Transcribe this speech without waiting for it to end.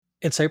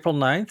It's April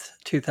 9th,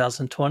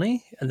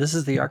 2020, and this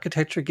is the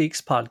Architecture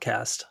Geeks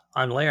podcast.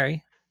 I'm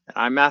Larry,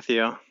 I'm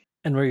Matthew.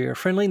 and we're your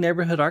friendly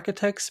neighborhood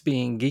architects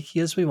being geeky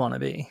as we want to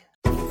be.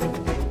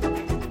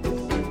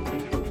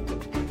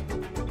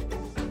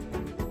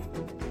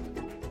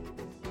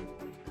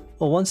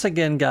 Well, once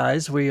again,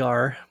 guys, we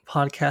are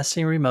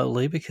podcasting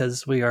remotely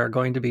because we are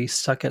going to be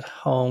stuck at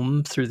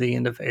home through the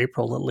end of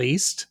April at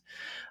least.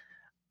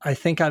 I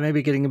think I may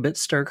be getting a bit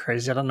stir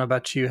crazy. I don't know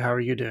about you. How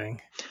are you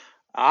doing?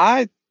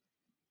 I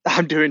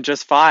I'm doing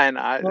just fine.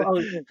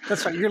 Oh,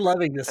 that's right. You're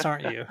loving this,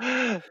 aren't you?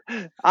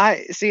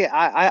 I see.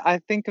 I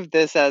think of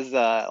this as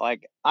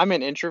like I'm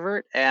an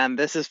introvert, and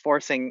this is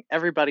forcing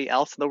everybody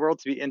else in the world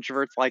to be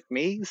introverts like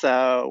me.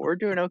 So we're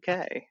doing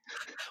okay.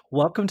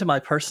 Welcome to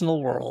my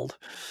personal world.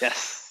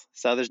 Yes.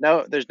 So there's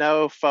no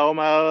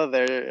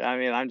FOMO.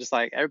 I'm just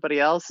like everybody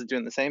else is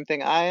doing the same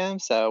thing I am.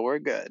 So we're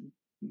good.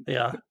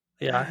 Yeah.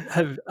 Yeah.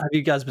 Have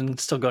you guys been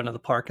still going to the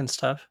park and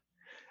stuff?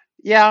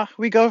 Yeah,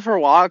 we go for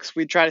walks.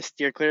 We try to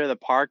steer clear of the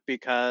park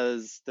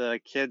because the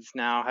kids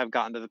now have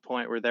gotten to the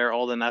point where they're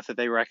old enough that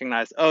they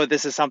recognize, oh,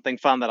 this is something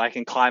fun that I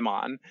can climb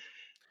on.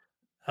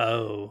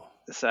 Oh.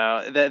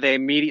 So they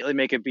immediately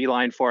make a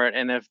beeline for it,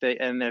 and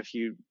if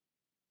you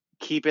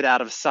keep it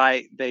out of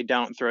sight, they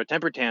don't throw a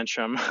temper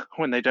tantrum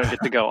when they don't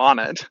get to go on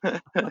it.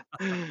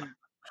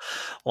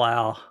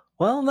 Wow.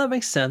 Well, that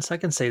makes sense. I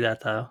can see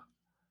that though.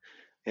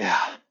 Yeah.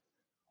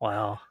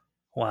 Wow.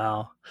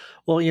 Wow.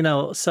 Well,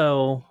 it's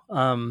April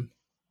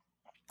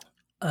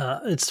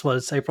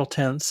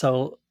 10th.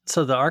 So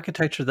the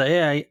architecture,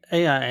 the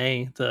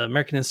AIA, the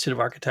American Institute of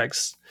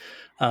Architects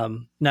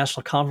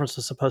national conference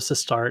was supposed to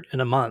start in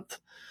a month,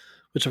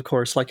 which of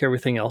course, like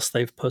everything else,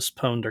 they've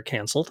postponed or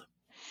canceled.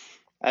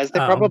 As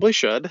they Um, probably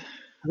should.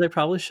 they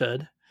probably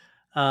should.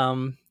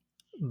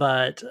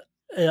 But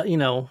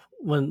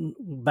when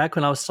back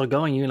when I was still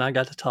going, you and I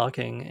got to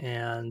talking,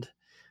 and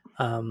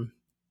um,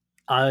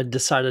 I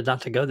decided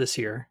not to go this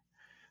year,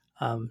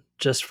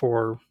 just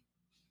for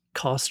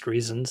cost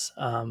reasons.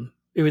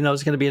 Even though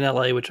it's going to be in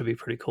LA, which would be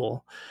pretty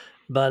cool.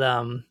 But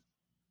um,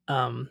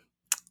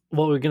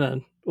 what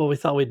we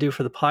thought we'd do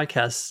for the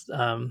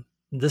podcast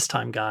this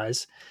time,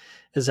 guys,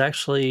 is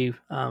actually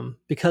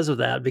because of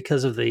that,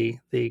 because of the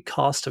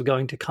cost of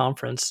going to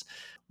conference,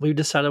 we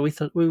decided we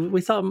thought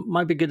it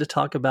might be good to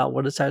talk about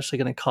what it's actually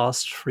going to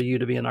cost for you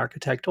to be an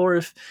architect, or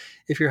if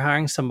you're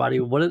hiring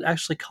somebody, what it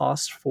actually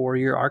costs for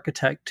your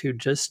architect to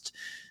just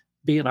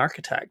be an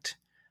architect.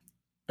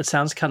 It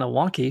sounds kind of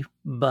wonky,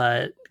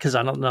 but because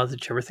I don't know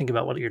that you ever think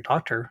about what your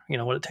doctor,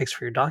 what it takes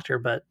for your doctor,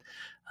 but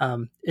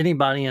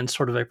anybody in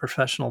sort of a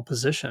professional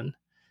position,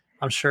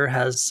 I'm sure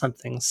has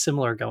something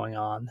similar going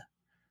on.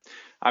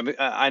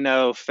 I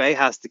know Faye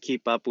has to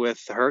keep up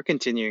with her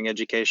continuing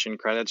education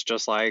credits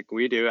just like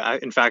we do.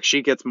 In fact,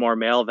 she gets more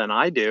mail than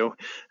I do.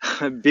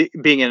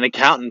 Being an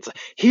accountant,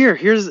 here,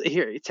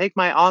 take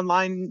my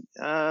online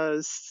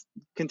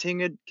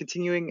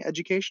continuing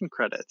education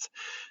credits,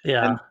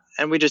 Yeah.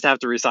 and we just have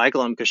to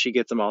recycle them because she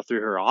gets them all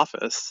through her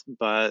office.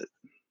 But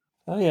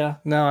Oh yeah,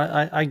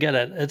 no, I get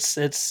it.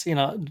 It's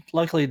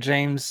luckily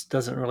James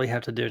doesn't really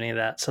have to do any of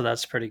that, so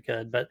that's pretty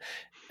good. But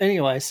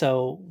anyway,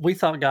 so we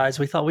thought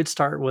we'd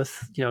start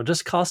with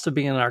just cost of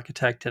being an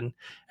architect, and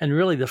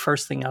really the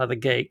first thing out of the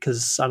gate,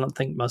 because I don't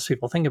think most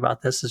people think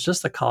about this, is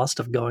just the cost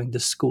of going to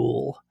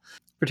school,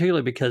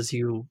 particularly because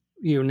you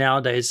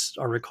nowadays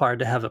are required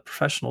to have a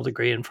professional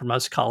degree, and for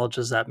most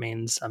colleges that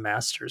means a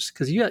master's,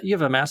 because you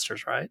have a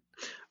master's, right?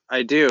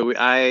 I do.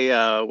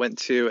 I went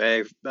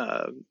to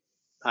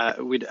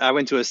I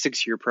went to a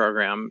 6-year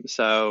program.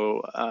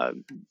 So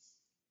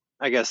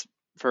I guess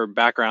for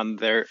background,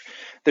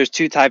 there's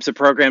two types of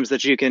programs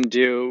that you can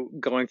do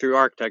going through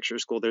architecture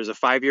school. There's a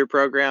 5-year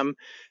program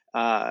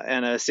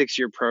and a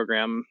 6-year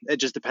program. It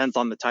just depends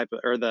on the type of,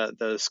 or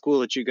the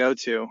school that you go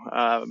to.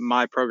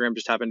 My program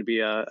just happened to be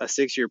a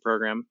 6-year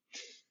program.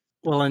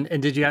 Well,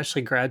 and did you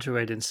actually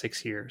graduate in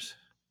 6 years?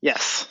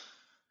 Yes.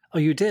 Oh,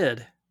 you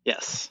did?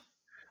 Yes.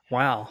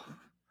 Wow.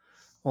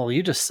 Well,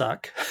 you just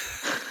suck.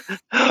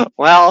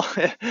 Well,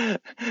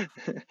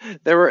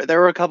 there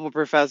were a couple of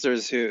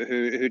professors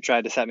who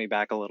tried to set me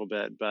back a little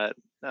bit, but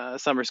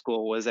summer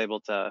school was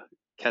able to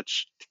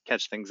catch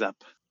things up.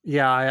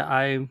 Yeah,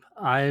 I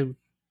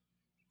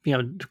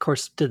of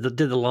course did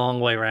the long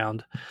way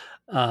around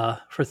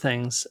for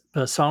things.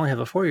 So I only have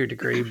a 4-year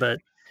degree, but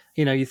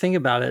you think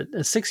about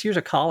it, 6 years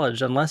of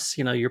college, unless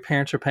your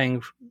parents are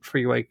paying for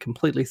your way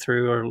completely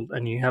through,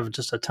 and you have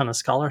just a ton of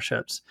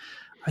scholarships.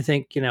 I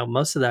think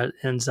most of that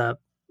ends up,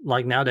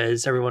 like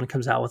nowadays, everyone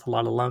comes out with a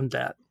lot of loan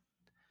debt.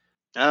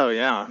 Oh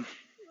yeah.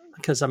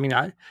 Because I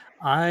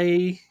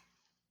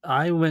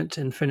went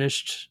and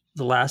finished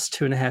the last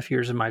 2.5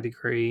 years of my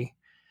degree.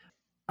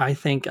 I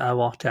think I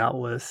walked out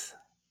with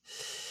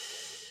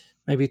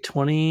maybe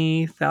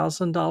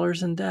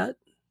 $20,000 in debt,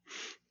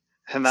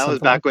 And that was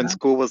something like back when that.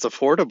 school was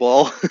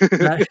affordable.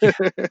 Back,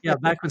 yeah,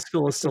 back when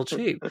school was still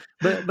cheap.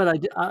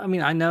 But I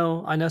mean, I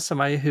know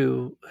somebody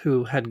who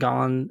had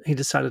gone. He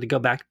decided to go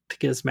back to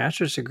get his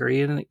master's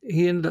degree, and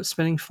he ended up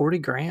spending 40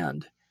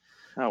 grand.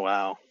 Oh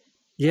wow.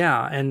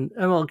 Yeah, and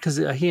well, because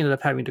he ended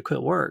up having to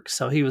quit work,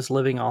 so he was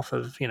living off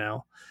of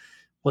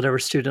whatever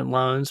student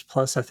loans.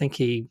 Plus, I think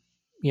he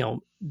you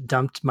know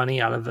dumped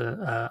money out of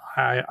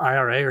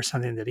IRA or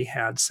something that he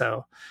had.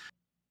 So,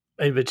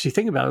 but you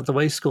think about it, the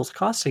way school's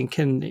costing,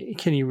 can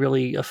you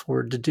really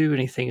afford to do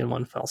anything in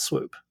one fell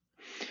swoop?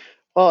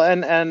 Well,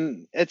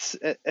 and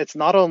it's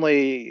not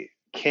only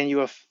can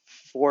you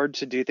afford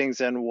to do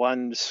things in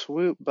one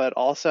swoop, but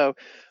also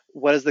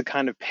what is the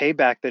kind of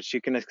payback that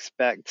you can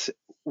expect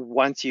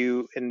once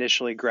you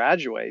initially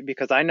graduate?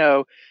 Because I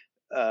know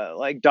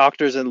like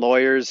doctors and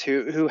lawyers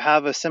who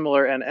have a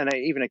similar, and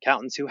even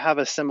accountants who have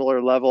a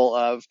similar level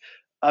of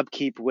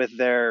upkeep with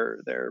their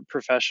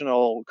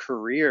professional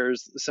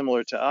careers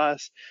similar to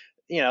us.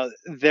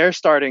 Their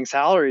starting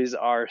salaries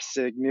are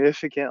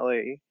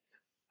significantly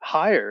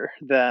higher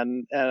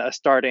than a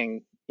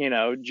starting,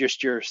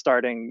 just your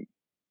starting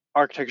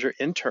architecture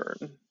intern,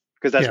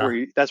 because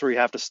Yeah, that's where you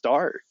have to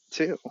start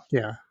too.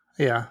 yeah,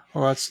 yeah.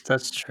 Well,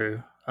 that's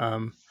true.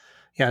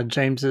 Yeah,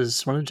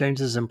 James's one of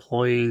James's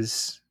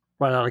employees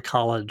right out of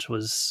college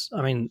was,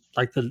 I mean,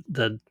 like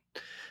the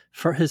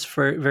for his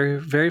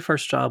very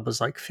first job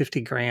was like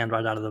 50 grand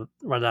right out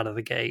of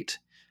the gate,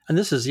 and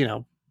this is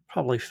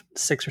probably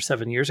 6 or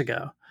 7 years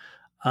ago.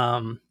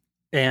 Um,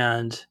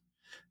 and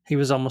he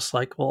was almost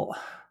like, well,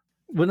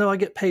 when do I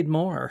get paid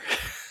more?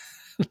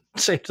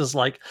 James was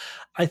like,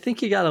 I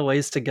think you got a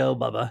ways to go,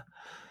 Bubba.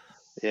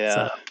 So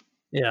Yeah.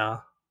 yeah,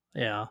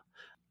 yeah.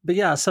 But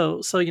yeah,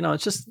 so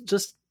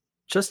it's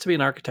just to be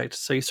an architect.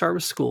 So you start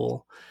with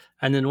school,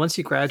 and then once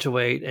you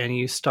graduate and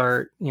you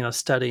start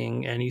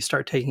studying and you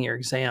start taking your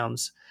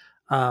exams,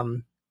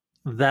 um,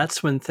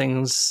 that's when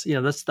things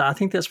that's I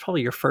think that's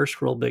probably your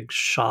first real big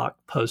shock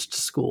post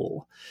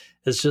school,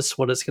 is just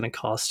what it's going to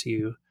cost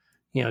you,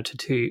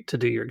 to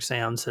do your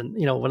exams. And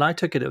when I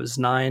took it, it was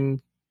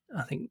nine,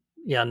 I think,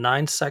 yeah,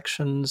 nine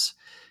sections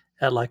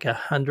at like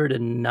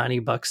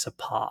 $190 a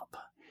pop.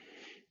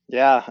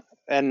 Yeah,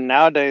 and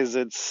nowadays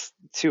it's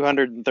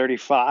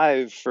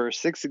 235 for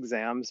 6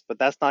 exams, but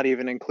that's not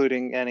even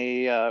including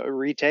any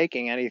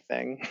retaking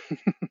anything.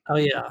 Oh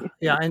yeah,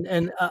 yeah,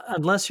 and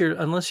unless you're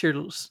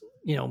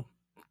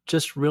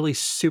just really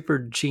super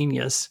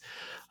genius,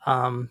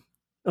 um,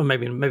 or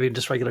maybe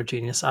just regular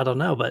genius. I don't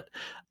know, but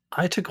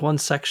I took one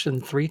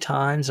section 3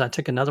 times. I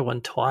took another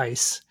one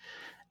twice,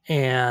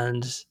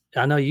 and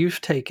I know you've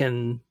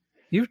retaken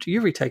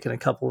a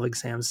couple of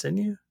exams,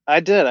 didn't you? I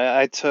did.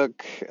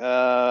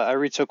 I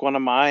retook one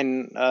of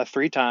mine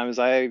 3 times.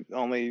 I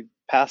only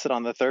passed it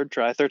on the third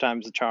try. Third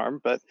time's a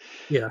charm, but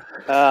Yeah.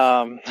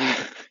 um,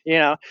 you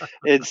know,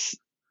 it's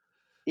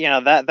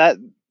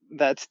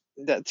that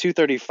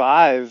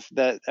 235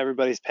 that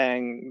everybody's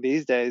paying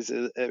these days.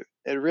 It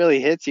really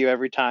hits you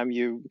every time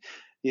you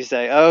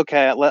say,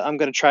 okay, I'm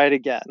going to try it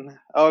again.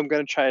 Oh, I'm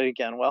going to try it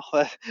again. Well,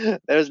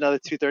 there's another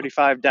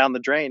 235 down the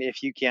drain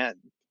if you can't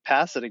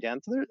pass it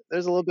again. So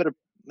there's a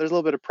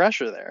little bit of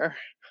pressure there.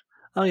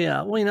 Oh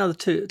yeah. Well,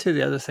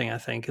 the other thing I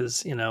think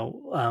is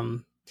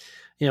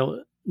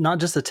not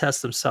just the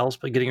tests themselves,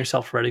 but getting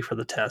yourself ready for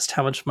the test.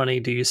 How much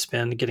money do you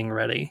spend getting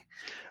ready?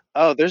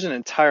 Oh, there's an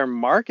entire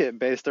market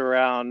based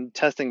around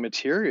testing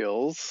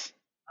materials.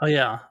 Oh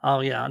yeah. Oh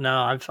yeah.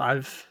 No,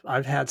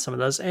 I've had some of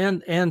those,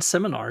 and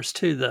seminars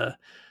too. The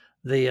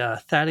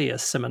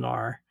Thaddeus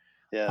seminar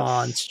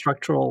on Yes.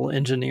 structural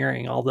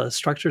engineering, all the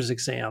structures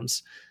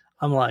exams.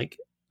 I'm like,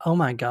 oh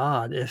my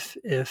god, if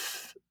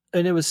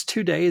and it was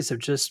 2 days of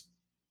just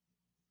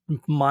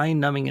mind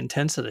numbing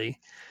intensity,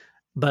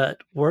 but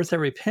worth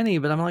every penny.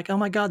 But I'm like, oh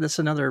my god, that's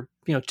another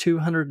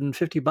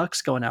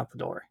 $250 going out the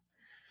door.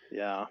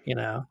 Yeah.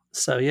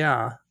 So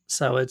yeah.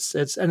 So it's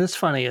and it's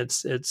funny.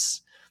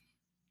 It's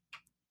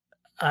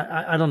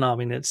I don't know. I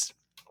mean, it's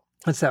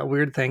that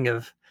weird thing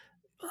of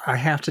I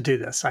have to do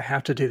this. I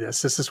have to do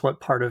this. This is what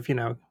part of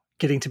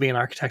getting to be an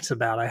architect is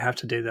about. I have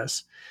to do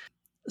this.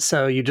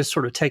 So you just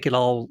sort of take it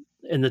all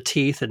in the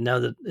teeth and know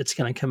that it's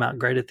going to come out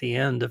great at the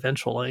end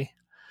eventually.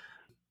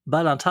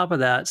 But on top of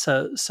that,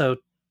 so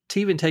to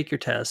even take your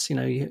tests,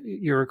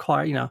 you're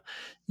required,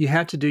 you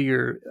have to do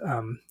your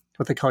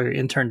what they call your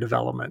intern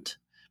development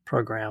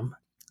program.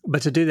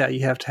 But to do that,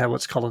 you have to have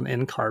what's called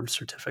an NCARB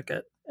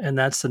certificate, and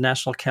that's the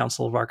National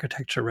Council of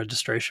Architecture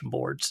Registration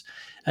Boards.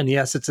 And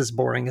yes, it's as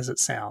boring as it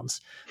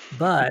sounds,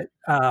 but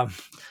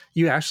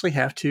you actually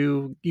have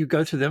to you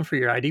go through them for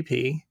your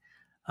IDP,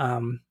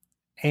 um,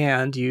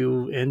 and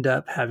you end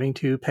up having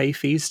to pay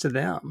fees to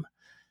them.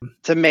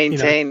 to You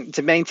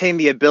know, maintain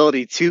the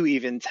ability to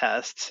even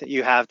test,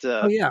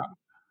 oh yeah,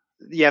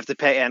 you have to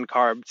pay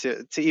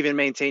NCARB to even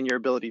maintain your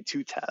ability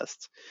to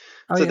test.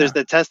 oh So there's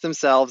yeah. the test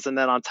themselves, and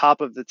then on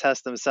top of the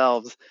test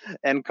themselves,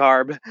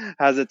 NCARB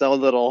has its own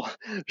little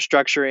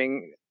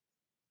structuring,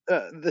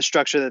 the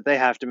structure that they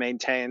have to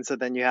maintain. So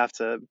then you have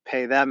to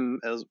pay them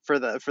for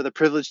the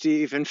privilege to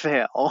even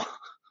fail.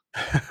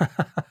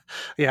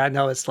 Yeah, I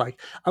know. It's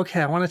like,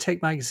 okay, I want to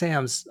take my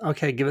exams.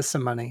 Okay, give us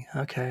some money.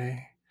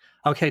 Okay.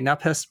 Okay, now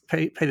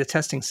pay the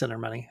testing center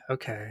money.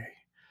 Okay.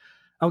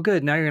 Oh,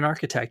 good. Now you're an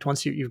architect.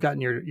 Once you've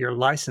gotten your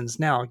license,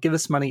 now give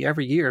us money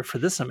every year for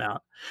this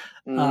amount.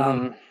 Um,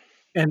 Mm-hmm.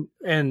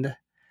 and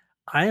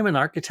I am an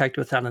architect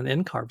without an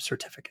NCARB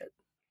certificate.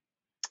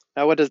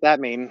 Now, what does that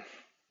mean?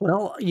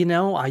 Well,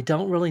 I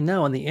don't really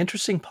know, and the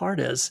interesting part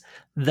is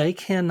they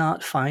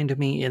cannot find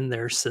me in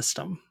their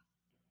system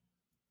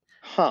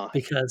Huh.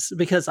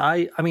 because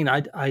I mean,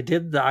 I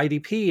did the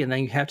IDP, and then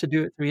you have to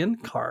do it through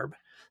NCARB,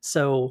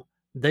 so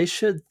they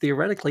should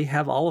theoretically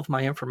have all of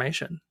my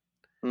information.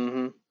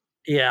 Hmm.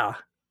 Yeah,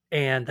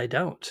 and they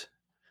don't.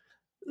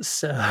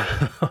 So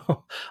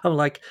I'm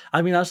like,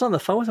 I mean, I was on the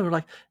phone with them. They're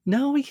like,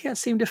 "No, we can't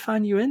seem to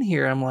find you in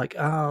here." I'm like,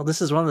 "Oh,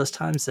 this is one of those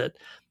times that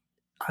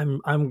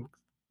I'm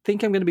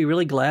think I'm gonna be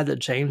really glad that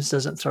James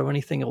doesn't throw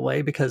anything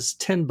away because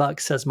 $10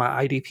 says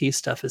my IDP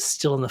stuff is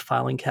still in the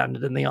filing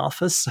cabinet in the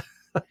office."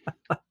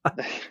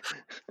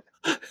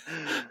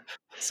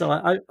 So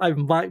I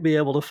might be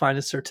able to find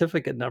a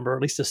certificate number, or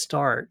at least a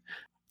start.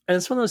 And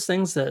it's one of those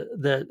things that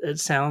it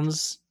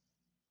sounds,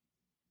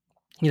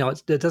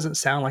 it doesn't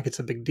sound like it's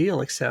a big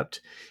deal,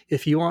 except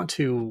if you want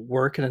to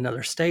work in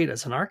another state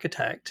as an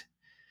architect,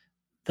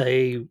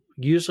 they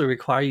usually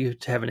require you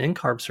to have an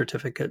NCARB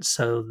certificate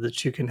so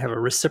that you can have a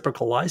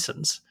reciprocal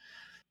license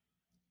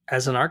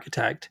as an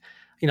architect.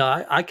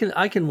 I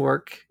can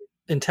work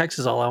in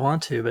Texas all I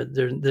want to, but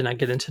then I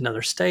get into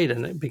another state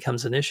and it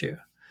becomes an issue.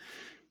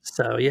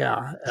 So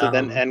yeah, So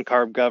then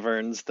NCARB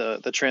governs the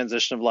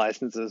transition of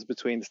licenses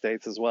between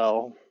states as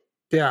well.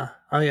 yeah,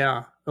 oh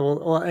yeah.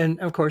 Well, and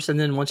of course, and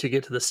then once you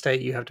get to the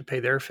state, you have to pay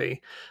their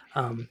fee.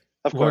 Um,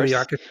 Of one of the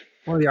course. archi-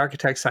 one of the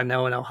architects I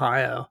know in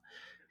Ohio,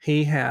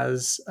 he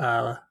has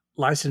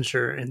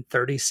licensure in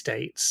 30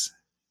 states.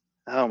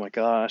 Oh my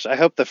gosh. I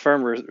hope the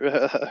firm.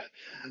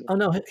 Oh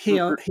no, he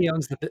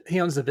owns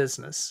the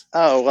business.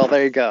 Oh, well,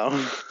 there you go.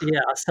 Yeah,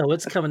 so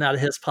it's coming out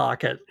of his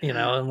pocket,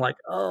 I'm like,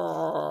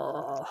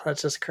 "Oh,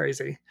 that's just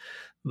crazy."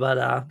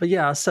 But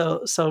yeah,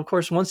 so of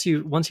course, once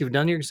you've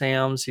done your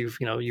exams,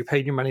 you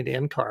paid your money to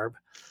NCARB,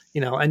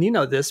 and you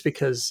know this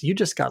because you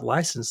just got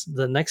licensed.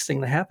 The next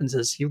thing that happens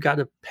is you've got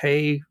to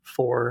pay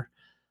for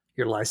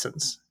your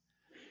license.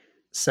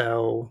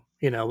 So,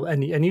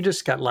 and you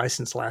just got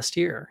licensed last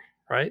year,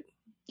 right?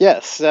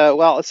 Yes.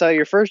 Well, so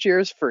your first year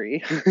is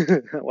free.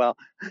 Well,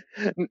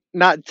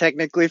 not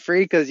technically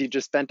free because you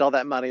just spent all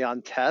that money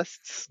on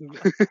tests.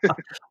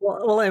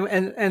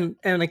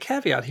 And a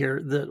caveat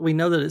here that we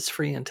know that it's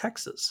free in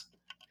Texas.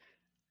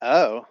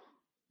 Oh,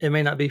 It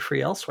may not be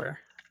free elsewhere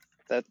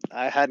that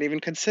I hadn't even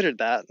considered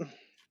that.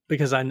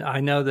 because I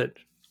know that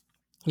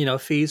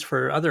fees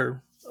for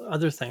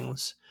other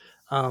things,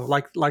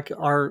 like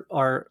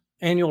our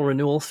annual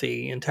renewal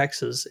fee in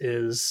Texas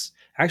is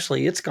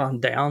actually it's gone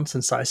down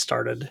since I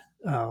started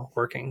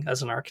working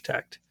as an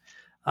architect.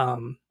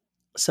 Um,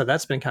 so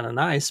that's been kind of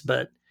nice,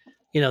 but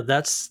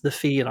that's the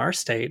fee in our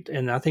state,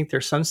 and I think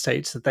there's some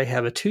states that they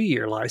have a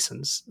 2-year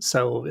license,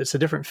 so it's a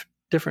different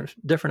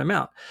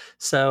amount.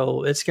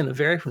 So it's going to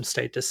vary from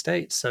state to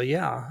state. So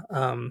yeah,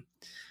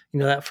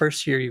 that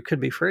first year you could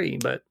be free,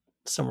 but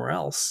somewhere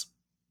else.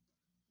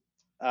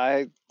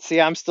 I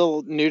see. I'm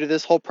still new to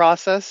this whole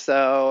process,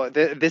 so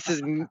this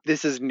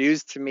is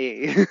news to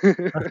me.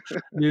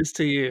 News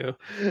to you.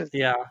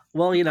 Yeah.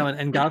 Well,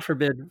 and God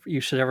forbid you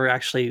should ever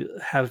actually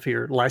have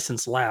your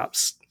license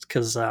lapse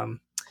because,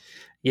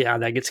 yeah,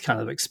 that gets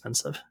kind of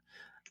expensive.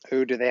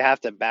 Who do they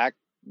have to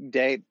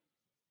backdate?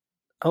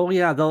 Oh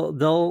yeah,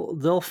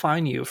 they'll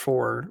fine you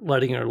for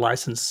letting your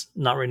license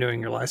not renewing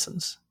your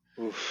license.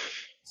 Oof.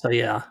 So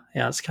yeah,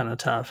 it's kind of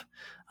tough.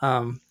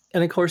 And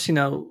of course,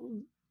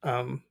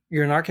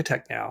 you're an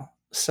architect now,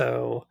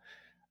 so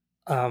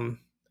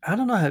I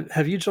don't know.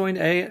 Have you joined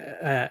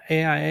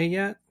AIA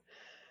yet?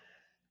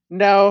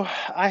 No,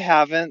 I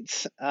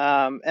haven't.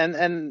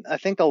 And I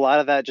think a lot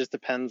of that just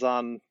depends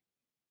on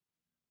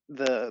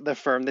the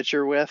firm that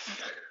you're with,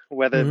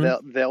 whether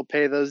Hmm. they'll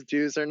pay those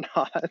dues or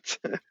not,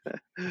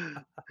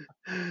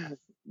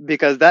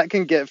 because that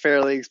can get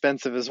fairly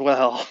expensive as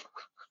well.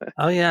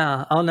 Oh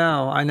yeah. Oh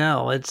no, I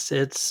know. It's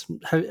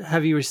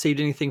have you received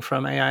anything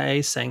from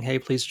AIA saying, "Hey,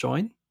 please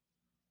join"?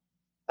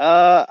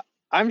 Uh,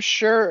 I'm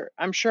sure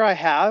I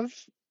have.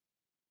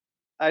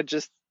 I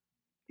just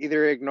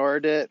either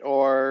ignored it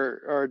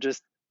or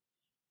just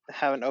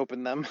haven't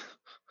opened them.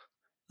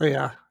 Oh,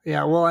 yeah.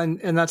 Yeah, well, and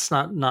that's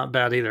not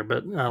bad either,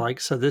 but, like,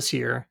 so this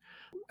year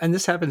and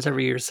this happens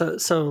every year.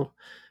 So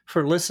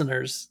for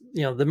listeners,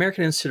 the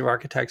American Institute of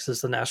Architects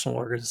is the national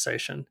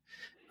organization.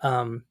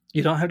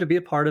 You don't have to be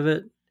a part of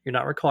it. You're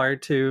not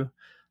required to.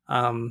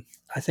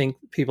 I think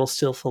people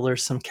still feel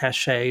there's some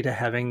cachet to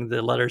having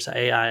the letters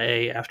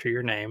AIA after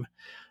your name,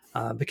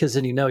 because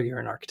then you're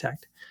an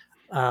architect.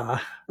 Uh,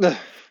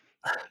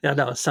 yeah,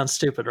 no, it sounds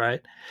stupid,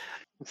 right?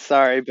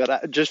 Sorry,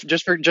 but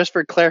just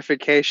for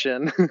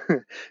clarification,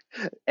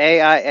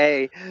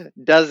 AIA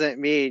doesn't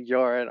mean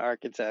you're an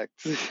architect.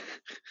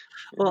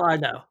 Well, I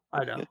know.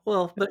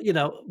 Well, but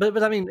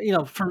I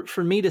mean,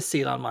 for me to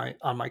see it on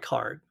my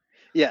card,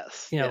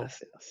 Yes, you know,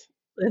 yes, yes.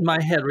 in my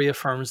head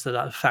reaffirms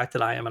the fact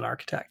that I am an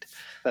architect.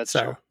 That's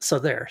true. So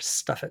there,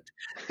 stuff it.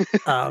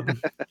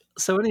 Um,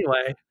 so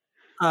anyway,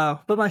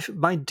 but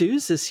my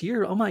dues this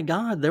year, oh my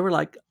God, they were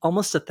like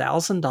almost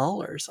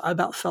 $1,000. I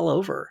about fell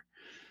over,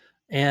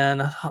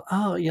 And I thought,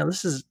 oh,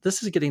 this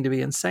is getting to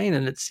be insane,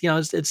 and it's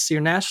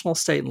your national,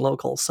 state, and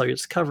local, so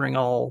it's covering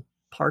all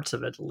parts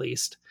of it at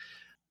least.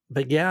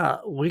 But yeah,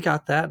 we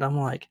got that, and I'm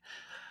like,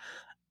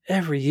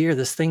 every year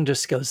this thing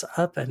just goes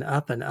up and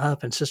up and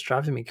up, and it's just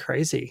driving me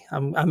crazy.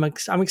 I'm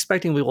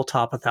expecting we will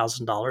top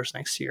 $1,000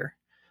 next year.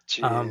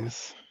 Um,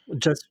 Jeez.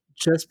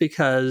 just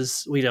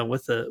because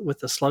with the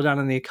slowdown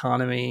in the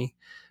economy,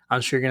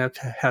 I'm sure you're going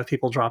to have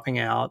people dropping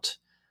out.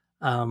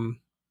 Um,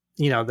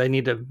 they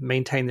need to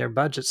maintain their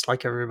budgets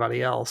like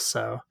everybody else.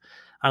 So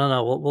I don't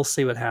know. We'll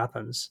see what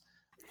happens.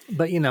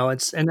 But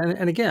it's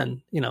and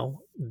again,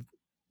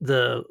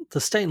 the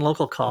state and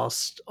local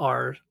costs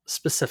are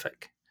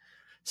specific.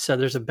 So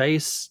there's a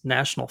base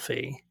national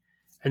fee,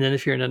 and then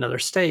if you're in another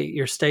state,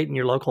 your state and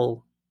your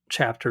local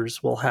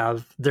chapters will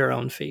have their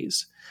own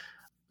fees.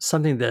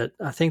 Something that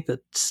I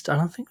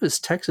don't think it was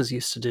Texas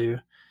used to do. It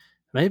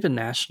may have been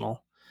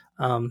national,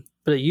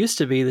 but it used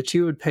to be that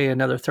you would pay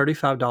another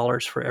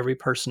 $35 for every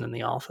person in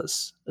the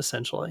office.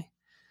 Essentially,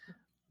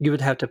 you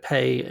would have to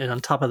pay, and on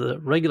top of the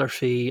regular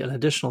fee, an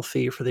additional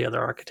fee for the other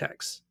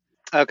architects.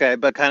 Okay,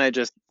 but kind of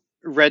just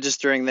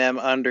registering them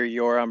under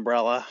your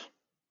umbrella.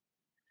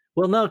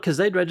 Well, no, because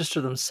they'd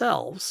register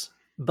themselves,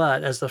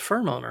 but as the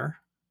firm owner,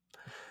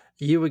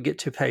 you would get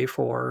to pay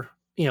for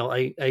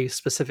a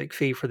specific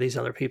fee for these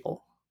other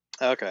people.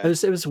 It Okay.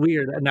 was it was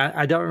weird, and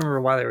I don't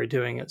remember why they were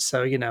doing it.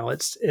 So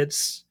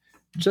it's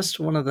just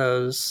one of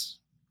those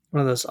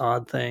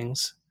odd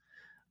things.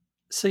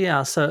 So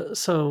yeah,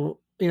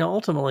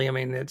 ultimately, I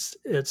mean,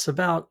 it's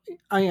about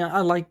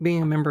I like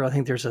being a member. I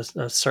think there's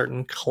a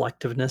certain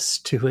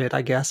collectiveness to it.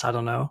 I guess I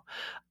don't know,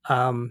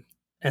 um,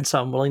 and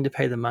so I'm willing to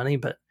pay the money.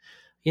 But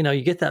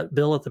you get that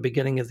bill at the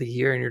beginning of the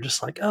year, and you're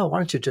just like, oh, why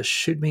don't you just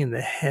shoot me in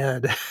the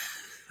head?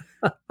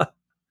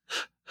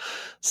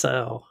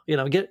 So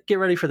get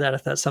ready for that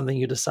if that's something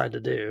you decide to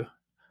do.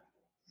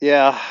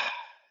 Yeah.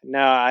 No,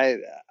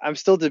 I'm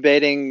still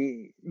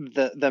debating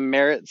the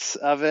merits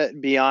of it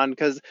beyond,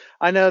 because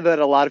I know that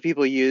a lot of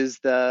people use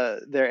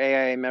their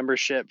AIA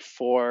membership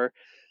for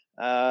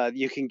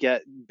you can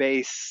get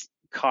base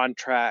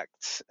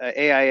contracts,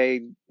 AIA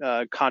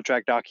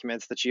contract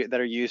documents that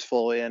are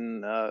useful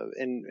in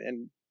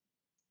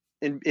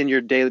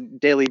your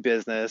daily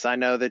business. I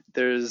know that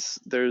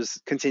there's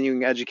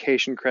continuing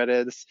education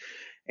credits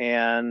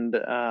and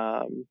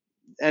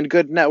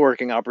good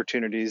networking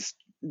opportunities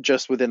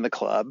just within the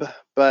club.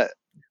 But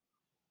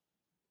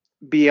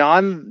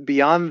beyond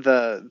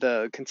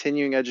the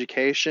continuing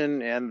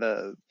education and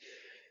the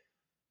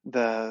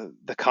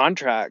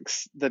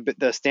contracts,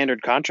 the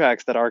standard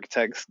contracts that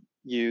architects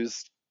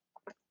use,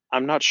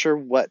 I'm not sure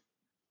what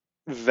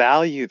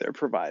value they're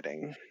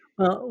providing.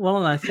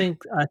 And I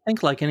think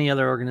like any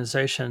other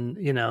organization,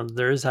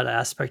 there is that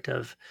aspect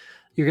of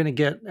you're going to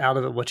get out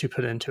of it what you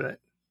put into it.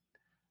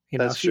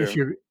 That's If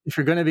true.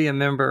 you're going to be a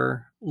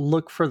member,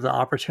 look for the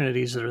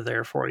opportunities that are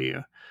there for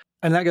you,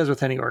 and that goes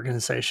with any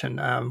organization.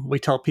 We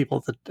tell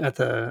people at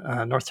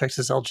the North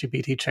Texas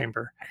LGBT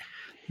Chamber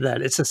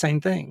that it's the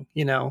same thing.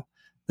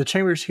 The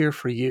chamber's here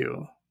for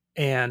you,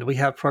 and we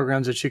have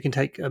programs that you can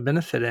take a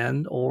benefit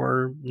in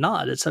or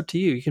not. It's up to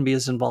you. You can be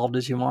as involved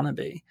as you want to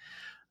be.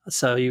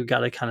 So you've got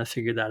to kind of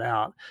figure that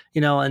out,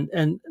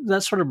 and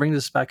that sort of brings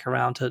us back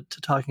around to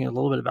talking a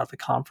little bit about the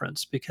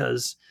conference,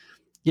 because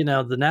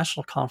the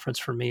national conference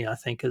for me, I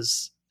think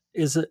it's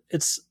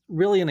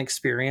really an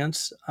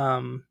experience.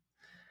 And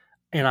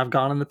I've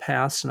gone in the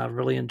past and I've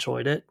really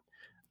enjoyed it.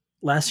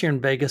 Last year in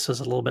Vegas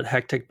was a little bit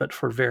hectic, but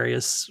for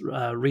various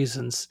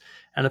reasons.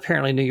 And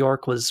apparently New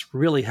York was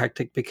really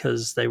hectic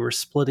because they were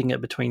splitting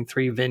it between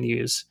three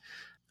venues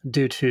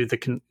due to the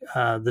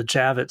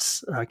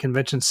Javits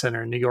Convention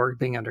Center in New York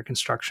being under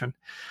construction.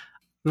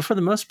 But for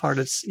the most part,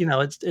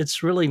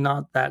 it's really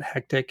not that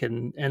hectic,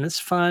 and it's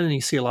fun, and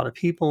you see a lot of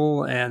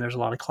people, and there's a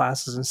lot of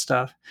classes and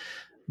stuff.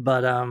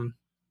 But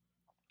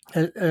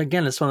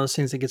again, it's one of those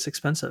things that gets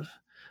expensive,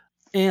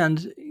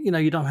 and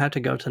you don't have to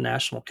go to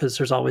national, because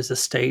there's always a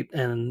state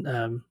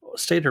and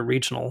state or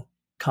regional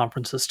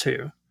conferences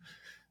too.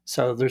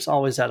 So there's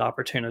always that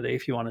opportunity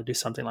if you want to do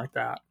something like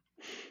that.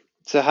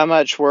 So how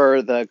much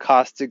were the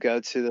costs to go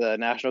to the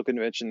national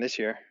convention this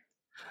year?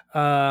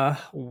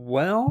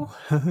 Well,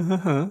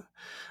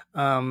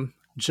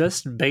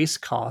 just base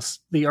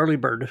cost, the early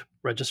bird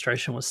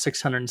registration was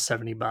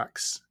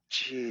 $670.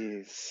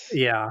 Jeez.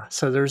 Yeah,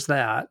 so there's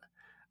that,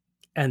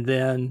 and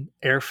then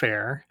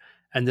airfare,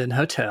 and then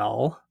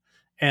hotel,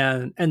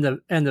 and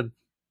the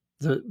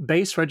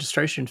base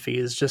registration fee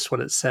is just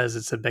what it says.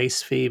 It's a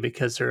base fee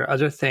because there are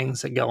other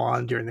things that go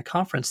on during the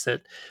conference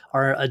that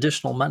are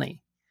additional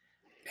money.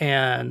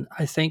 And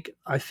I think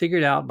I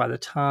figured out by the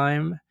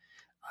time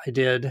I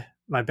did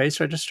my base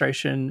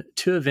registration,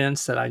 two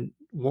events that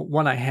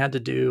one I had to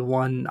do,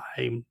 one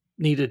I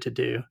needed to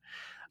do,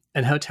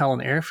 and hotel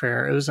and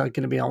airfare, it was like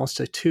going to be almost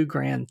a 2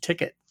 grand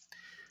ticket.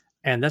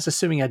 And that's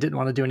assuming I didn't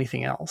want to do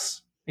anything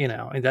else,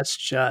 and that's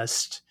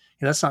just,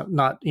 that's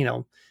not,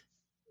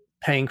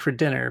 paying for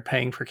dinner,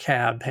 paying for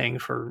cab, paying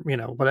for,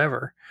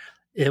 whatever.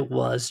 It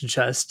was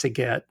just to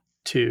get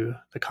to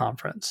the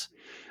conference.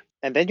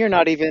 And then you're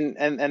not even,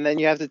 and then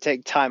you have to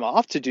take time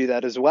off to do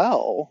that as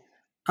well.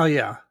 Oh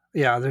yeah,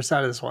 yeah. There's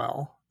that as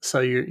well. So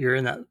you're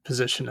in that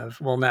position of,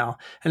 well, now,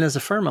 and as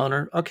a firm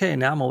owner, okay,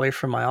 now I'm away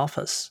from my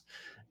office,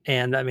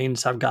 and that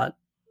means I've got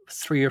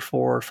 3 or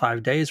 4 or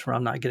 5 days where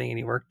I'm not getting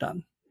any work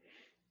done.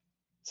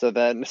 So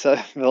then, so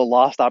the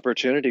lost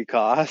opportunity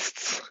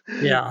costs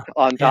Yeah,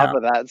 on top yeah,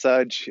 of that.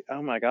 So,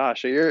 oh my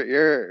gosh, so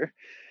you're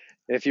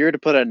if you were to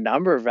put a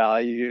number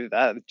value,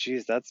 that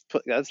geez, that's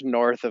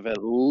north of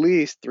at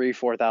least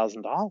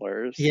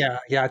 $3,000-4,000. yeah,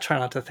 yeah. I try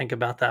not to think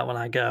about that when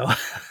I go.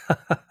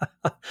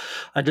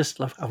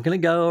 I'm gonna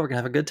go. We're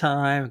gonna have a good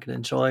time. I'm gonna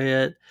enjoy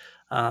it.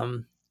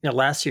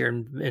 Last year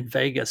in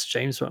Vegas,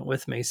 James went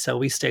with me, so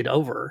we stayed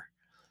over.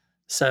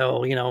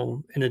 So,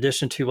 in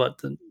addition to what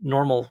the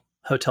normal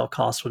hotel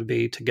cost would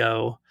be to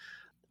go,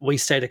 we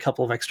stayed a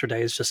couple of extra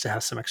days just to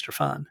have some extra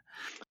fun.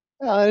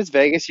 It's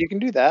Vegas, you can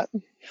do that.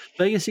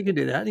 Vegas, you can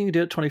do that. You can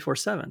do it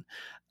 24/7.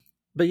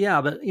 But yeah,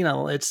 but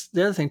it's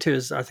the other thing too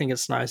is I think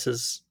it's nice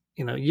is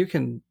you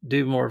can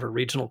do more of a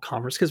regional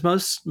conference because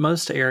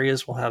most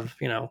areas will have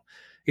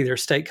either a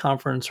state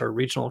conference or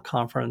regional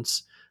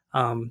conference.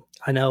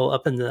 I know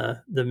up in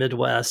the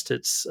Midwest,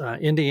 it's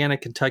Indiana,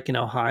 Kentucky, and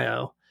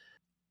Ohio.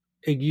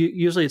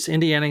 Usually, it's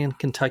Indiana and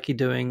Kentucky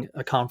doing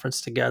a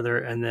conference together,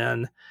 and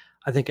then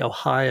I think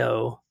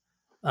Ohio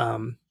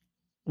um,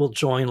 will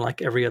join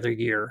like every other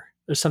year.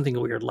 There's something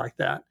weird like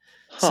that.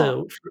 Huh.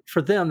 So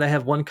for them, they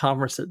have one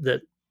conference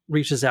that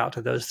reaches out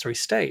to those three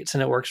states,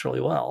 and it works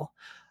really well.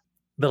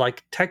 But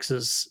like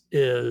Texas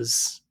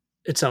is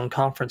its own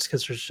conference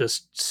because there's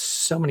just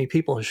so many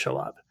people who show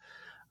up.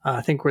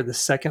 I think we're the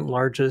second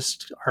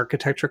largest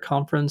architecture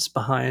conference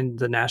behind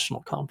the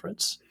national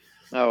conference.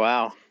 Oh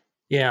wow.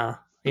 Yeah,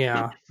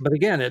 yeah. But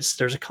again,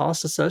 there's a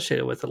cost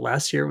associated with it.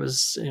 Last year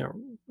was, I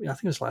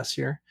think it was last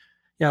year.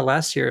 Yeah,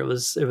 last year it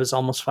was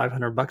almost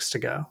 $500 to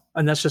go,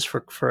 and that's just for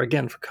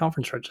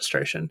conference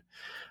registration.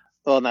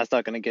 Well, and that's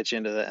not going to get you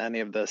into any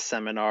of the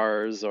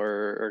seminars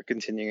or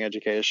continuing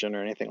education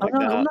or anything Oh like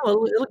no, that.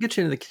 no, it'll get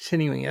you into the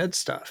continuing ed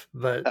stuff,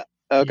 but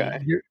Okay.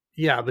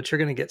 but you're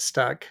going to get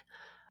stuck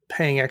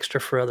paying extra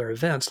for other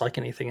events like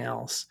anything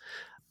else.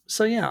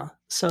 So yeah,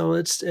 so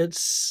it's again,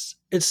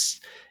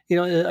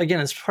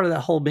 it's part of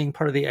that whole being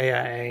part of the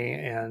AIA,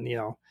 and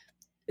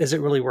is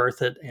it really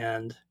worth it?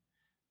 And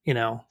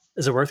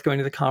is it worth going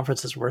to the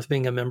conference? Is it worth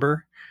being a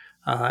member?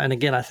 And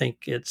again, I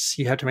think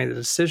you have to make the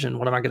decision.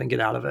 What am I going to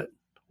get out of it?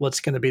 What's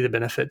going to be the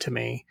benefit to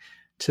me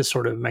to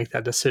sort of make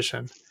that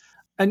decision?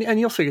 And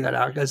you'll figure that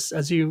out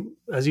as you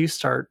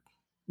start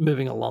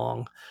moving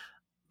along.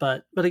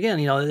 But again,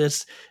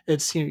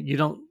 it's you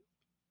don't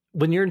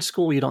when you're in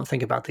school, you don't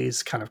think about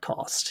these kind of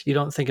costs. You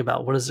don't think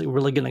about what is it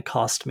really going to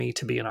cost me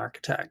to be an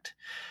architect.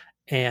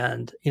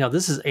 And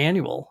this is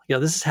annual.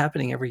 This is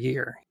happening every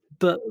year.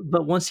 But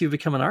once you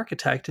become an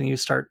architect and you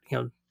start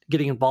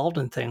getting involved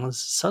in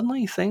things,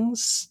 suddenly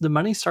the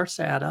money starts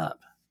to add up.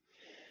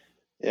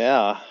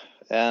 Yeah.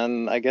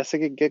 And I guess it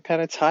could get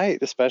kind of tight,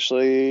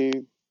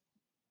 especially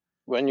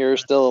when you're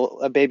still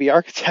a baby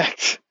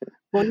architect.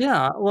 Well,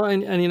 yeah. Well,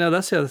 and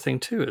that's the other thing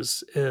too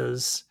is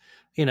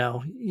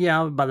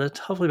yeah,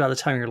 hopefully by the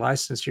time you're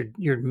licensed,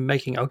 you're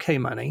making okay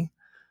money.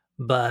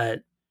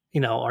 But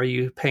are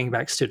you paying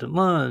back student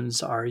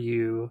loans? Are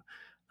you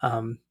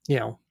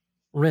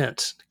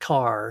rent,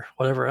 car,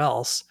 whatever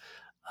else?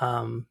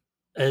 um,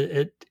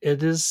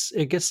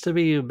 it gets to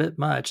be a bit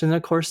much. And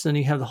of course, then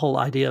you have the whole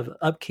idea of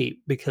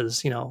upkeep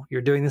because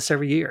you're doing this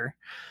every year.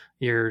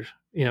 You're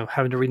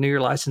having to renew your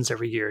license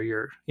every year.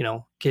 You're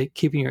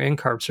keeping your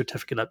NCARB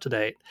certificate up to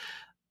date.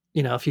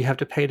 If you have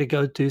to pay to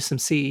go do some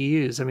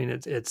CEUs, I mean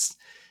it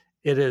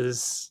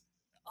is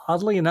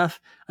oddly enough,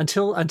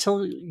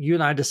 until you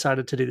and I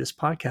decided to do this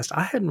podcast,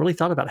 I hadn't really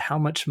thought about how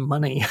much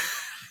money.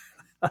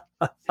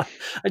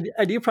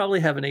 I do probably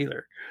haven't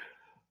either.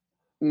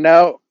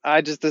 No,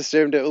 I just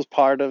assumed it was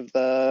part of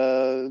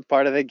the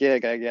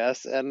gig, I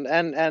guess.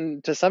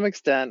 And to some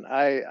extent,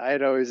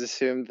 I'd always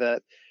assumed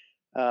that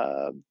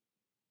uh,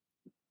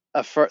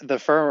 the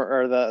firm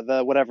or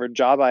the whatever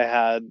job I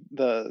had,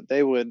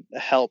 they would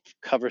help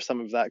cover some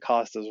of that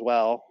cost as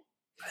well.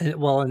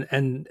 Well,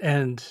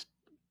 and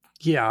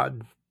yeah,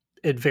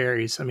 it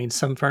varies. I mean,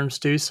 some firms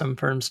do, some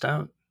firms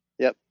don't.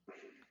 Yep.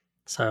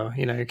 So,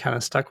 you're kind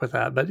of stuck with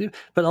that.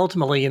 But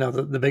ultimately,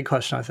 the big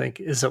question I think,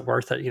 is it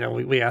worth it?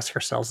 We ask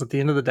ourselves at the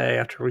end of the day,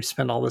 after we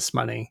spend all this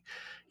money,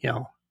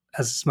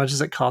 as much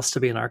as it costs to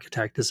be an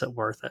architect, is it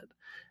worth it?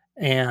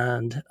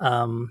 And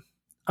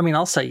I mean,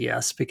 I'll say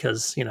yes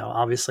because,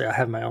 obviously I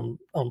have my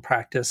own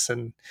practice,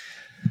 and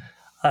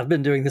I've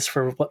been doing this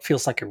for what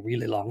feels like a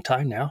really long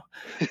time now.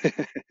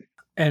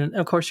 And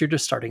of course, you're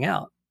just starting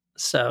out.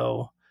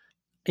 So,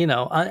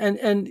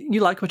 and you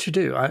like what you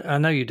do. I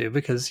know you do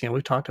because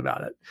we've talked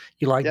about it.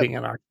 You like Yep. being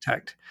an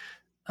architect.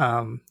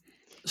 Um,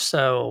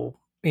 so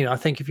I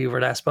think if you were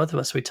to ask both of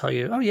us, we'd tell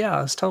you, oh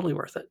yeah, it's totally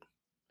worth it.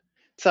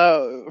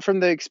 So from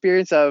the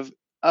experience of,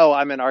 oh,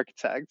 I'm an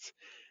architect,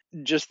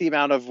 just the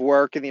amount of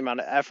work and the amount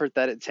of effort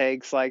that it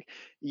takes, like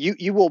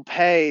you will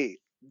pay.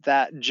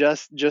 that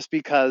just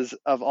because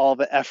of all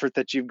the effort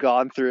that you've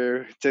gone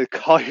through to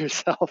call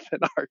yourself an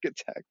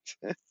architect.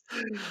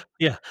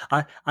 Yeah,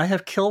 I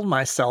have killed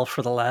myself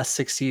for the last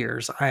 6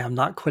 years. I am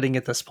not quitting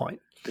at this point.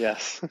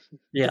 Yes.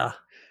 Yeah,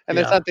 And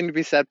there's yeah. something to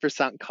be said for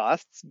sunk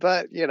costs,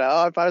 but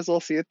I might as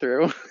well see it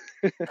through.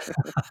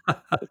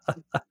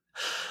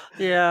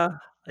 Yeah,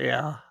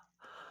 yeah.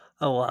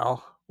 Oh,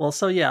 well. Well,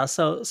 so yeah,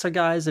 so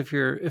guys, if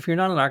you're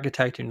not an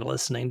architect and you're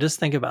listening, just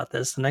think about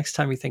this. The next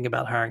time you think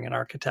about hiring an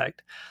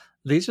architect,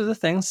 these are the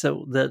things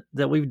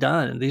that we've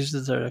done, and these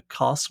are the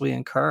costs we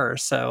incur.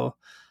 So,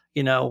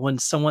 when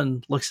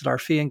someone looks at our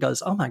fee and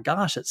goes, "Oh my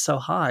gosh, it's so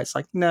high," it's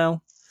like,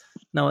 no,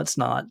 no, it's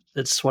not.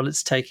 It's what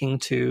it's taking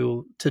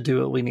to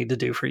do what we need to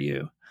do for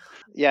you.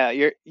 Yeah,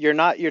 you're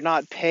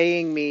not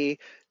paying me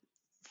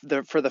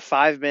for the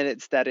 5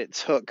 minutes that it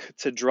took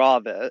to draw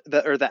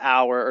the or the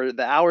hour or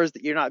the hours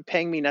that you're not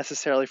paying me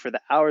necessarily for the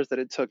hours that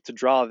it took to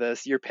draw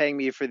this. You're paying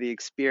me for the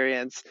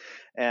experience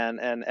and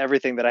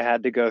everything that I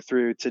had to go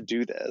through to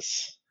do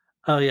this.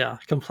 Oh yeah,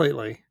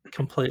 completely,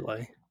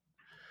 completely.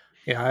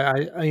 Yeah,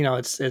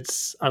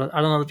 it's I don't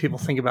know that people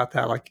think about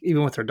that. Like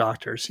even with their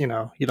doctors, you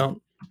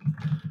don't,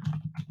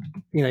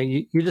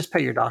 you just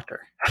pay your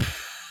doctor.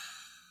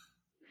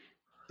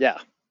 Yeah.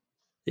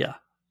 Yeah.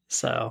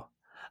 So,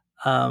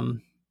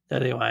 um,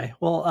 anyway,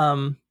 well,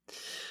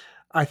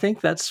 I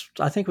think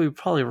we've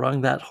probably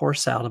wrung that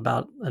horse out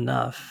about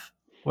enough.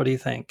 What do you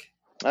think?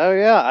 Oh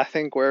yeah, I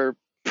think we're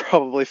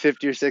probably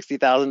 50 or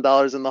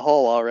 $60,000 in the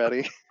hole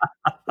already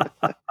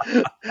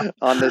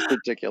on this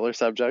particular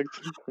subject.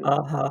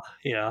 Uh-huh.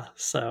 Yeah.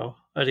 So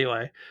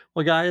anyway,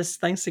 well, guys,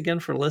 thanks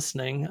again for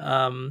listening.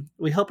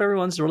 We hope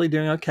everyone's really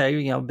doing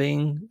okay,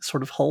 being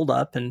sort of holed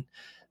up, and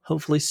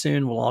hopefully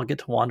soon we'll all get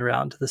to wander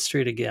out into the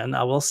street again.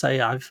 I will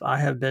say I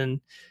have been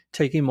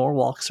taking more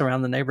walks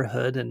around the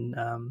neighborhood, and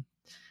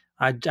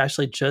I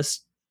actually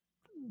just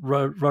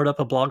wrote up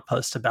a blog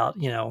post about,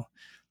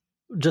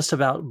 just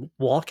about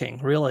walking,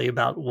 really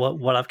about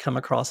what I've come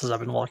across as I've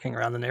been walking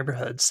around the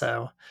neighborhood.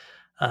 So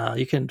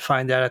you can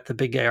find that at the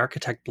Big Gay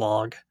Architect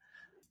blog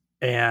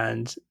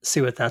and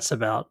see what that's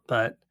about.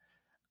 But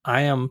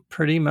I am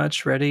pretty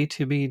much ready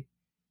to be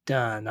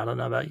done. I don't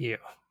know about you.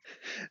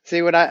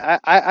 See, when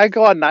I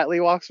go on nightly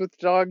walks with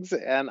dogs,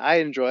 and I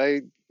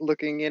enjoy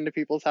looking into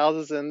people's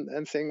houses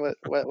and seeing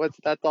what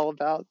that's all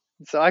about.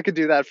 So I could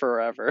do that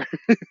forever.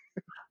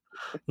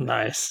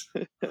 Nice.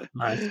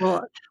 Nice.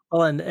 Well,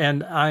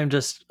 and I'm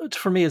just,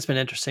 for me, it's been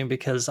interesting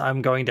because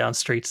I'm going down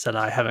streets that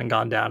I haven't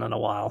gone down in a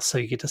while. So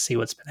you get to see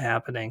what's been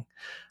happening.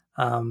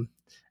 Um,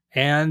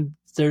 and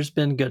there's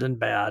been good and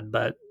bad,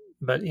 but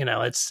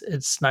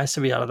it's nice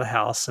to be out of the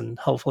house, and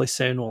hopefully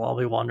soon we'll all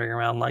be wandering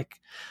around like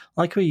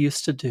we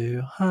used to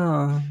do.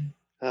 Huh.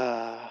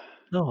 Uh,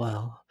 Oh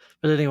well.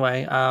 But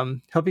anyway,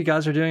 hope you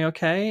guys are doing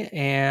okay,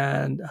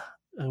 and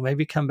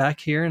maybe come back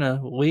here in a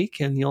week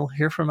and you'll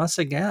hear from us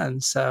again.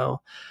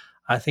 So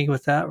I think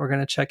with that, we're going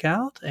to check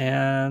out,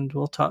 and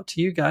we'll talk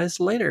to you guys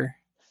later.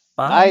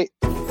 Bye.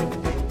 Bye.